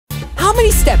How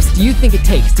many steps do you think it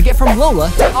takes to get from Lola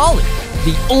to Ollie?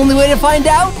 The only way to find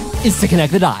out is to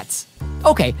connect the dots.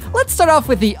 Okay, let's start off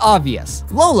with the obvious.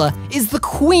 Lola is the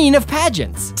queen of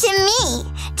pageants. To me,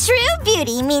 true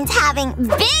beauty means having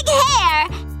big hair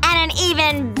and an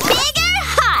even bigger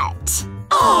heart.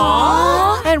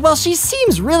 Aww. And while she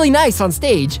seems really nice on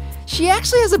stage, she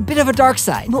actually has a bit of a dark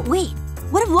side. But wait,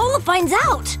 what if Lola finds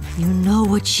out? You know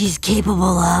what she's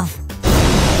capable of.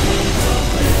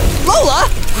 Lola!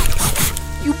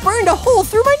 You burned a hole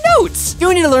through my notes!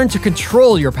 You need to learn to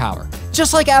control your power.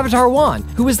 Just like Avatar 1,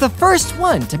 who was the first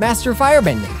one to master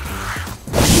firebending.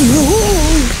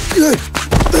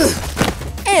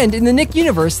 And in the Nick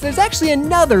universe, there's actually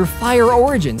another fire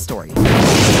origin story.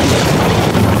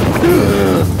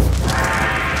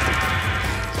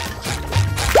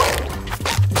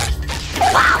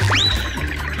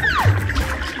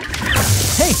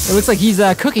 Hey, it looks like he's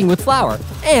cooking with flour.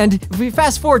 And if we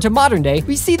fast forward to modern day,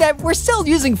 we see that we're still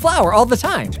using flour all the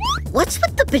time. What's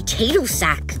with the potato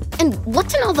sack? And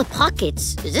what's in all the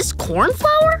pockets? Is this corn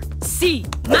flour? Si,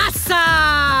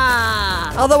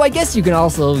 masa! Although I guess you can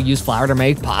also use flour to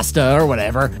make pasta or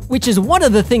whatever, which is one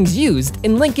of the things used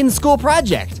in Lincoln's school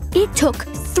project. It took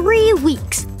 3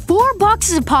 weeks, 4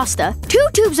 boxes of pasta, 2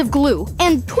 tubes of glue,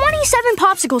 and 27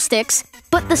 popsicle sticks.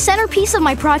 But the centerpiece of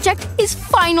my project is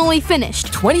finally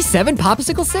finished. 27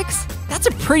 popsicle sticks? That's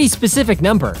a pretty specific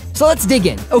number. So let's dig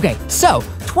in. Okay, so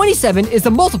 27 is a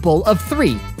multiple of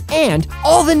 3. And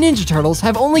all the Ninja Turtles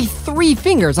have only 3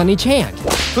 fingers on each hand.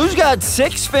 Who's got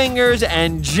 6 fingers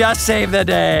and just saved the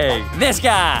day? This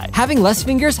guy. Having less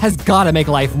fingers has gotta make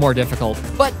life more difficult.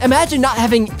 But imagine not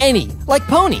having any, like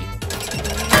Pony.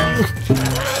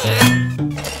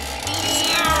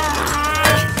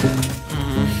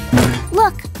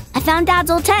 Look, I found Dad's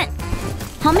old tent.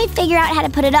 Help me figure out how to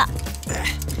put it up.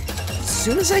 As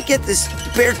soon as I get this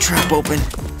bear trap open.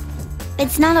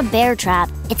 It's not a bear trap,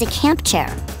 it's a camp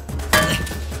chair.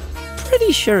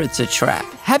 Pretty sure it's a trap.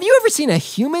 Have you ever seen a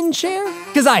human chair?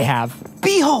 Because I have.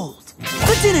 Behold,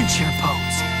 the dinner chair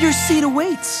pose. Your seat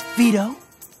awaits, Vito.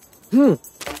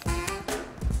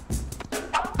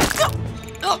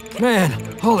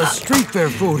 Man, all this street fair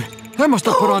food. I must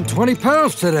have put on 20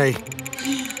 pounds today.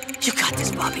 You got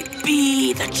this, Bobby.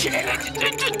 Be the chair.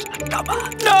 Come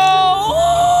on. No!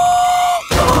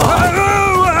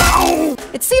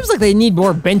 It seems like they need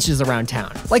more benches around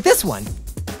town, like this one.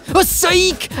 Oh,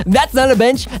 psych! That's not a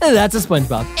bench, that's a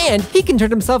SpongeBob. And he can turn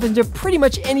himself into pretty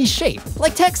much any shape,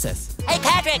 like Texas. Hey,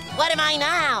 Patrick, what am I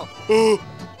now?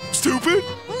 Stupid?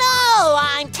 No,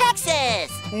 I'm Texas!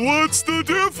 What's the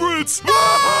difference?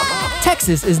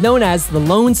 Texas is known as the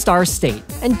Lone Star State,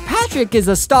 and Patrick is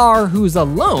a star who's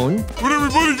alone. Where'd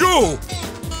everybody go?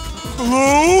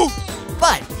 Hello?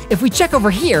 But if we check over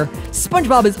here,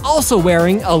 SpongeBob is also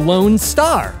wearing a lone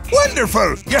star.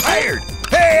 Wonderful! You're hired!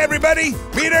 Hey, everybody!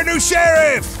 Meet our new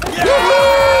sheriff!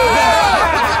 Yeah!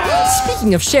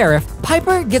 Speaking of sheriff,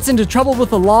 Piper gets into trouble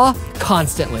with the law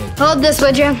constantly. Hold this,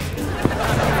 would you?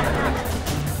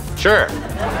 Sure.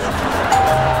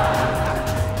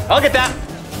 I'll get that.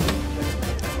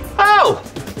 Oh!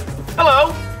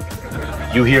 Hello.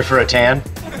 You here for a tan?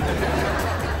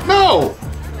 No!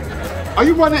 Are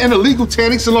you running an illegal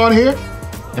tanning salon here?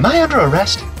 Am I under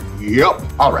arrest? Yep.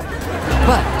 All right.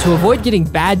 But to avoid getting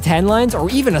bad tan lines or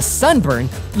even a sunburn,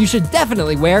 you should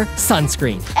definitely wear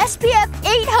sunscreen. SPF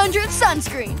 800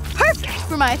 sunscreen. Perfect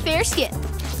for my fair skin.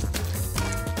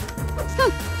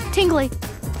 Tingly.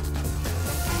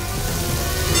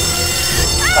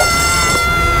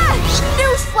 Ah!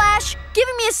 Newsflash!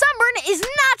 Giving me a sunburn is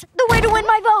not the way to win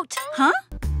my vote. Huh?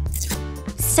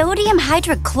 Sodium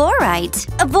hydrochloride.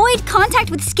 Avoid contact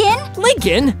with skin?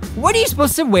 Lincoln, what are you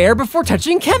supposed to wear before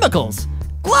touching chemicals?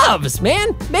 Gloves,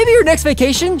 man! Maybe your next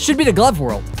vacation should be to Glove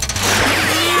World.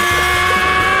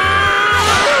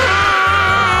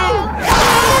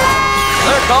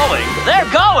 They're going!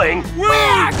 They're going!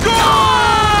 We're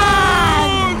gone!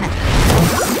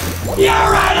 You're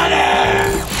out of there!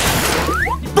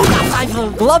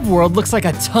 Glove World looks like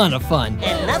a ton of fun.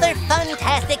 Another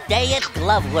fantastic day at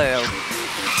Glove World.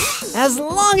 As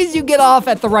long as you get off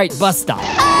at the right bus stop.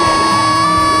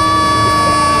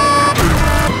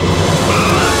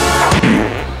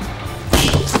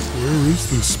 Where is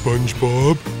this,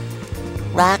 SpongeBob?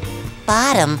 Rock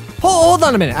bottom. Hold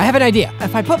on a minute, I have an idea.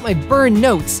 If I put my burn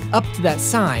notes up to that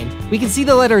sign, we can see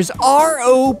the letters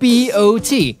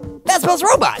R-O-B-O-T. That spells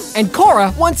robot, and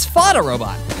Cora once fought a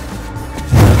robot.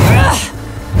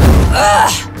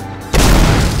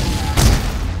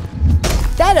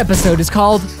 That episode is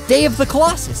called Day of the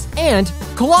Colossus, and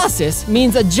Colossus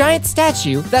means a giant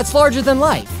statue that's larger than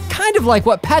life. kind of like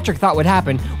what Patrick thought would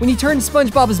happen when he turned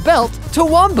SpongeBob's belt to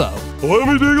Wumbo. Let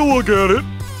me take a look at it.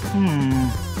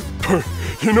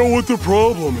 You know what the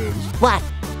problem is? What?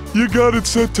 You got it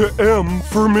set to M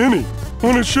for Minnie,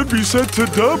 when it should be set to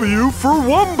W for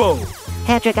Wumbo.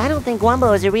 Patrick, I don't think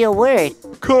Wumbo is a real word.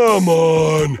 Come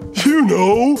on, you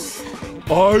know.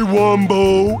 I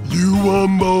Wumbo, you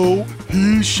Wumbo,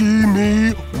 he, she,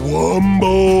 me,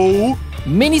 Wumbo.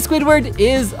 Mini Squidward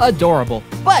is adorable,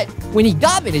 but when he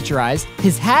got miniaturized,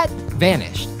 his hat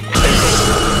vanished.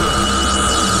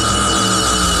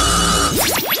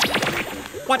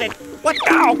 What?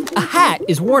 Ow! A hat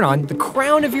is worn on the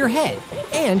crown of your head,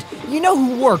 and you know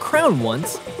who wore a crown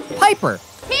once? Piper.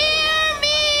 Hear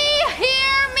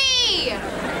me!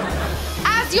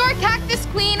 As your cactus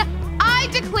queen, I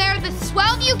declare the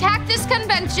Swellview Cactus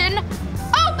Convention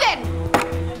open!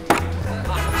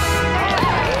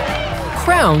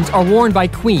 Crowns are worn by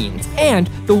queens, and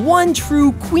the one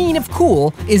true queen of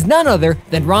cool is none other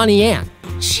than Ronnie Ann.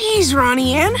 Jeez,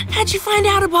 Ronnie Ann, how'd you find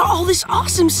out about all this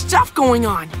awesome stuff going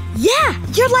on? Yeah,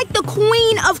 you're like the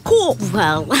queen of cool.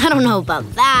 Well, I don't know about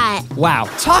that. Wow,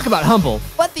 talk about humble,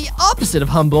 but the opposite of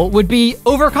humble would be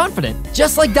overconfident,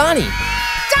 just like Donnie.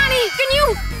 Donnie, can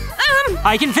you,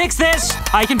 I can fix this.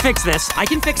 I can fix this. I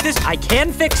can fix this. I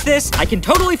can fix this. I can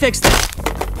totally fix this.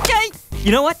 Okay.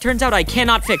 You know what? Turns out I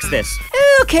cannot fix this.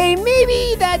 Okay,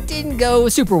 maybe that didn't go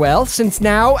super well, since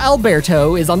now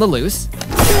Alberto is on the loose.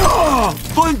 Oh,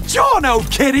 buongiorno,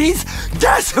 kiddies!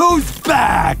 Guess who's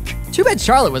back? Too bad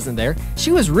Charlotte wasn't there.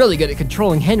 She was really good at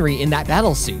controlling Henry in that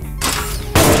battle suit. Whoa!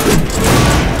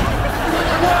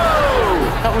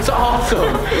 That was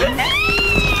awesome!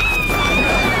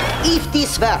 If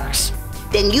this works,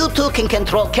 then you two can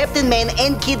control Captain Man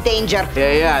and Kid Danger.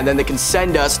 Yeah, and then they can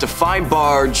send us to find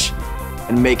Barge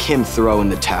and make him throw in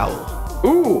the towel.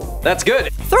 Ooh, that's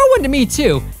good. Throw one to me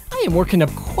too. I am working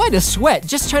up quite a sweat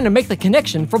just trying to make the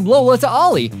connection from Lola to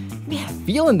Ollie. Man,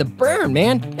 feeling the burn,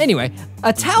 man. Anyway,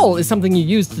 a towel is something you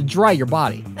use to dry your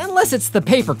body, unless it's the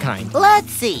paper kind.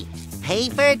 Let's see.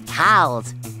 Paper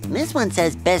towels. This one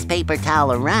says best paper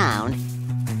towel around.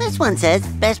 This one says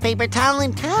best paper towel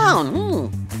in town.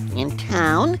 In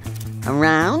town,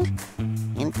 around,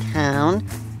 in town,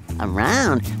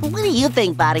 around. What do you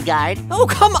think, bodyguard? Oh,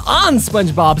 come on,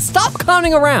 SpongeBob. Stop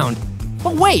clowning around.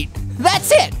 But wait,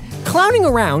 that's it. Clowning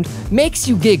around makes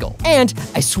you giggle. And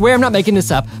I swear I'm not making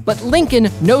this up, but Lincoln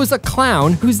knows a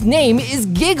clown whose name is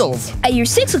Giggles. At year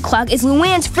 6 o'clock is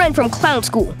Luann's friend from clown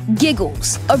school,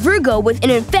 Giggles. A Virgo with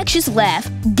an infectious laugh,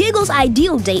 Giggles'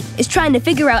 ideal date is trying to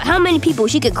figure out how many people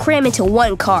she could cram into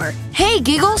one car. Hey,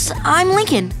 Giggles, I'm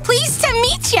Lincoln. pleased to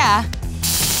meet ya!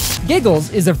 Giggles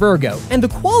is a Virgo, and the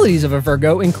qualities of a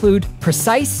Virgo include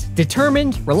precise,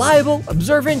 determined, reliable,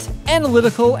 observant,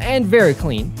 analytical, and very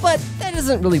clean. But that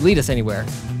doesn't really lead us anywhere.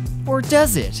 Or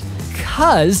does it?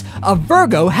 'Cause a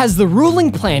Virgo has the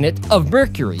ruling planet of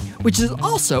Mercury, which is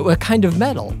also a kind of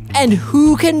metal. And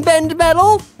who can bend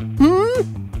metal?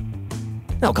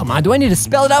 Oh, come on, do I need to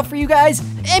spell it out for you guys?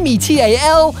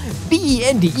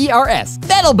 METALBENDERS,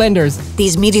 metal benders.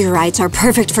 These meteorites are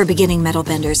perfect for beginning metal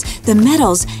benders. The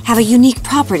metals have a unique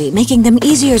property, making them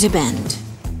easier to bend.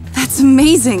 That's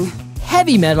amazing.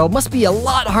 Heavy metal must be a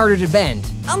lot harder to bend.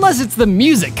 Unless it's the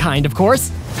music kind, of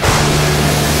course.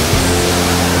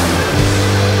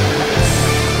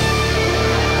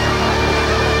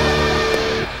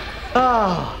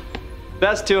 Oh,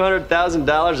 best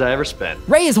 $200,000 I ever spent.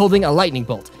 Ray is holding a lightning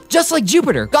bolt, just like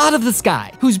Jupiter, god of the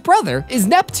sky, whose brother is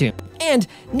Neptune. And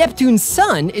Neptune's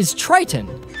son is Triton.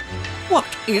 What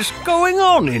is going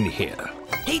on in here?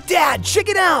 Hey, Dad, check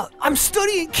it out. I'm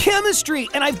studying chemistry,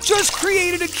 and I've just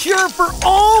created a cure for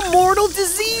all mortal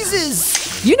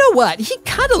diseases. You know what? He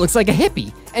kind of looks like a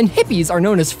hippie. And hippies are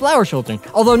known as flower children,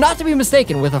 although not to be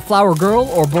mistaken with a flower girl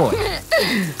or boy.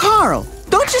 Carl,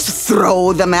 don't just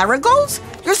throw the marigolds.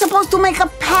 You're supposed to make a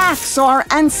path so our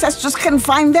ancestors can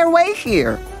find their way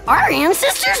here. Our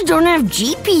ancestors don't have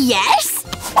GPS?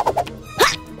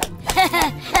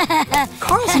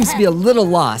 Carl seems to be a little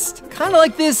lost. Kind of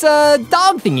like this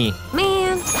dog thingy.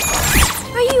 Man,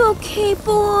 are you okay,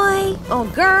 boy? Oh,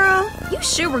 girl, you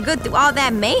sure were good through all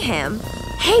that mayhem.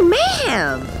 Hey,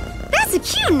 Mayhem! That's a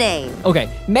cute name. Okay,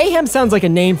 Mayhem sounds like a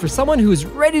name for someone who's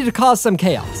ready to cause some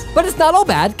chaos. But it's not all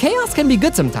bad. Chaos can be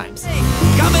good sometimes. Hey,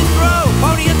 coming through!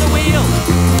 Pony at the wheel!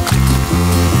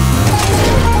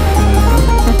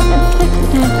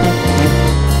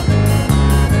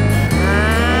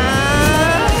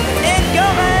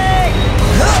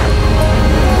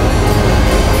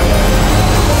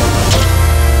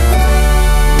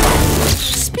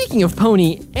 Speaking of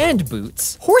pony and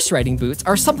boots, horse riding boots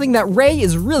are something that Ray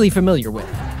is really familiar with.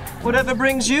 Whatever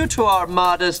brings you to our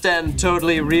modest and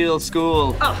totally real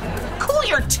school? Oh, cool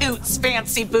your toots,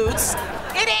 fancy boots.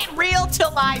 It ain't real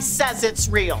till I says it's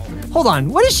real. Hold on,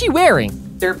 what is she wearing?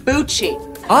 They're Bucci.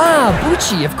 Ah,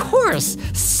 Bucci, of course.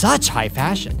 Such high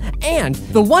fashion. And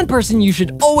the one person you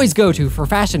should always go to for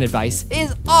fashion advice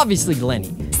is obviously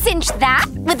Lenny. Cinch that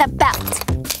with a belt.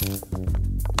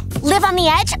 Live on the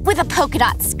edge with a polka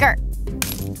dot skirt.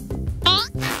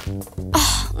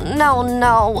 Oh,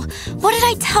 no. What did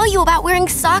I tell you about wearing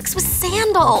socks with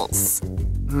sandals?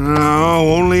 No,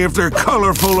 only if they're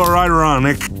colorful or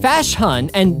ironic. Fash Hun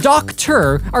and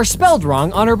Doctor are spelled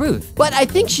wrong on her booth. But I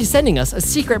think she's sending us a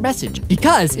secret message.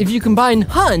 Because if you combine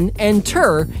Hun and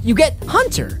Tur, you get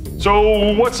Hunter.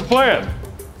 So, what's the plan?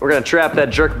 We're gonna trap that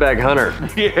jerkbag hunter.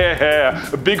 Yeah,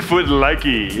 Bigfoot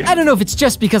likey. I don't know if it's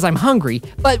just because I'm hungry,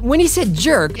 but when he said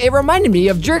jerk, it reminded me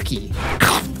of jerky.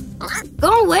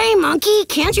 Go away, monkey.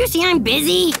 Can't you see I'm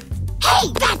busy?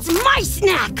 Hey, that's my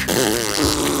snack!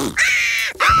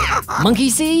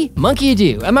 Monkey see, monkey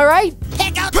do. Am I right?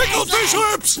 Pickle fish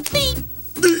lips!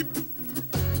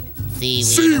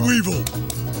 Sea Weevil.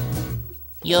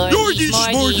 Yorgie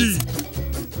Smorgie.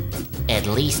 At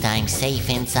least I'm safe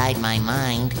inside my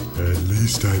mind. At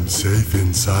least I'm safe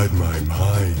inside my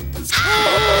mind.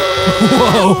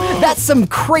 Whoa, that's some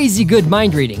crazy good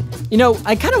mind reading. You know,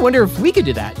 I kind of wonder if we could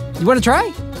do that. You want to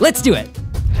try? Let's do it.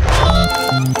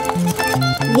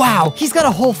 Wow, he's got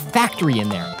a whole factory in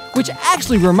there, which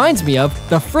actually reminds me of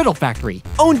the Friddle Factory,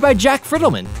 owned by Jack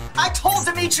Friddleman. I told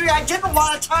Dimitri I didn't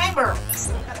want a timer.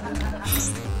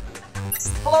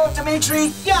 Hello,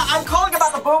 Dimitri. Yeah, I'm calling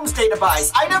about the Boomsday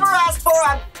device. I never asked for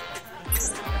a...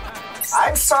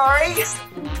 I'm sorry.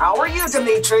 How are you,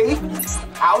 Dimitri?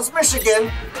 How's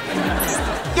Michigan?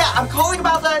 Yeah, I'm calling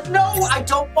about the... No, I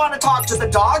don't want to talk to the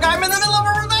dog. I'm in the middle of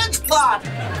a revenge plot.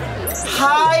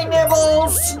 Hi,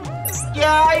 Nibbles.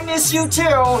 Yeah, I miss you too.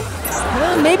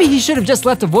 Well, maybe he should have just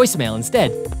left a voicemail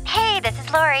instead. Hey, this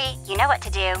is Lori. You know what to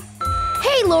do.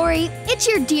 Hey, Lori, it's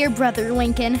your dear brother,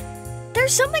 Lincoln.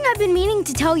 There's something I've been meaning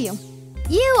to tell you.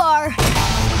 You are... And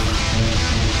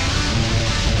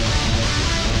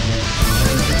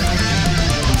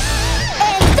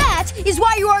that is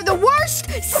why you are the worst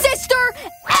sister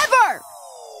ever!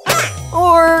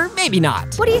 Or maybe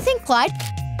not. What do you think, Clyde?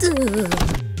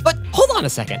 But hold on a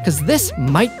second, because this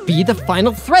might be the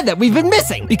final thread that we've been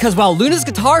missing. Because while Luna's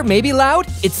guitar may be loud,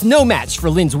 it's no match for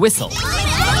Lynn's whistle.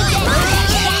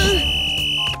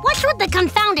 What's with the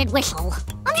confounded whistle?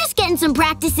 I'm just getting some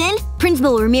practice in.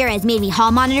 Principal Ramirez made me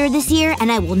hall monitor this year,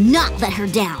 and I will not let her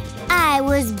down. I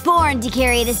was born to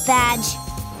carry this badge.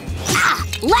 Ah,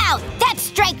 Loud! That's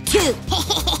strike 2!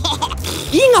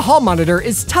 Being a hall monitor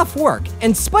is tough work,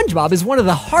 and SpongeBob is one of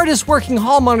the hardest working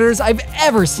hall monitors I've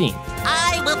ever seen.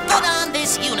 I will put on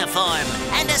this uniform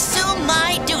and assume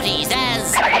my duties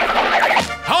as...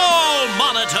 Hall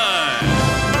Monitor!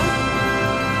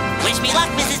 Wish me luck,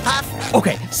 Mrs. Puff.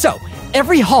 Okay, so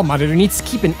every hall monitor needs to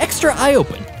keep an extra eye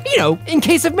open, you know, in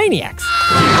case of maniacs.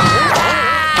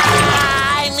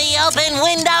 I'm the open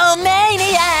window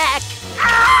maniac!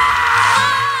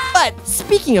 But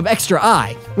speaking of extra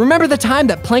eye, remember the time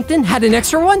that Plankton had an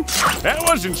extra one? That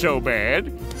wasn't so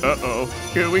bad. Uh-oh,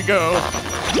 here we go.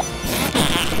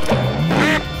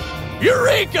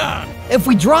 Eureka! If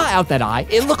we draw out that eye,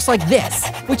 it looks like this,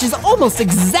 which is almost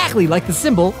exactly like the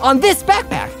symbol on this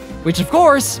backpack, which of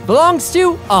course belongs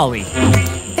to Ollie.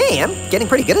 Hey, I'm getting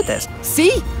pretty good at this.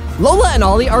 See? Lola and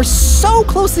Ollie are so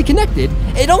closely connected,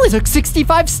 it only took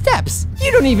 65 steps.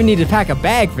 You don't even need to pack a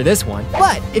bag for this one.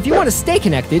 But if you want to stay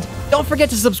connected, don't forget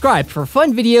to subscribe for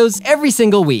fun videos every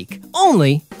single week,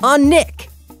 only on Nick.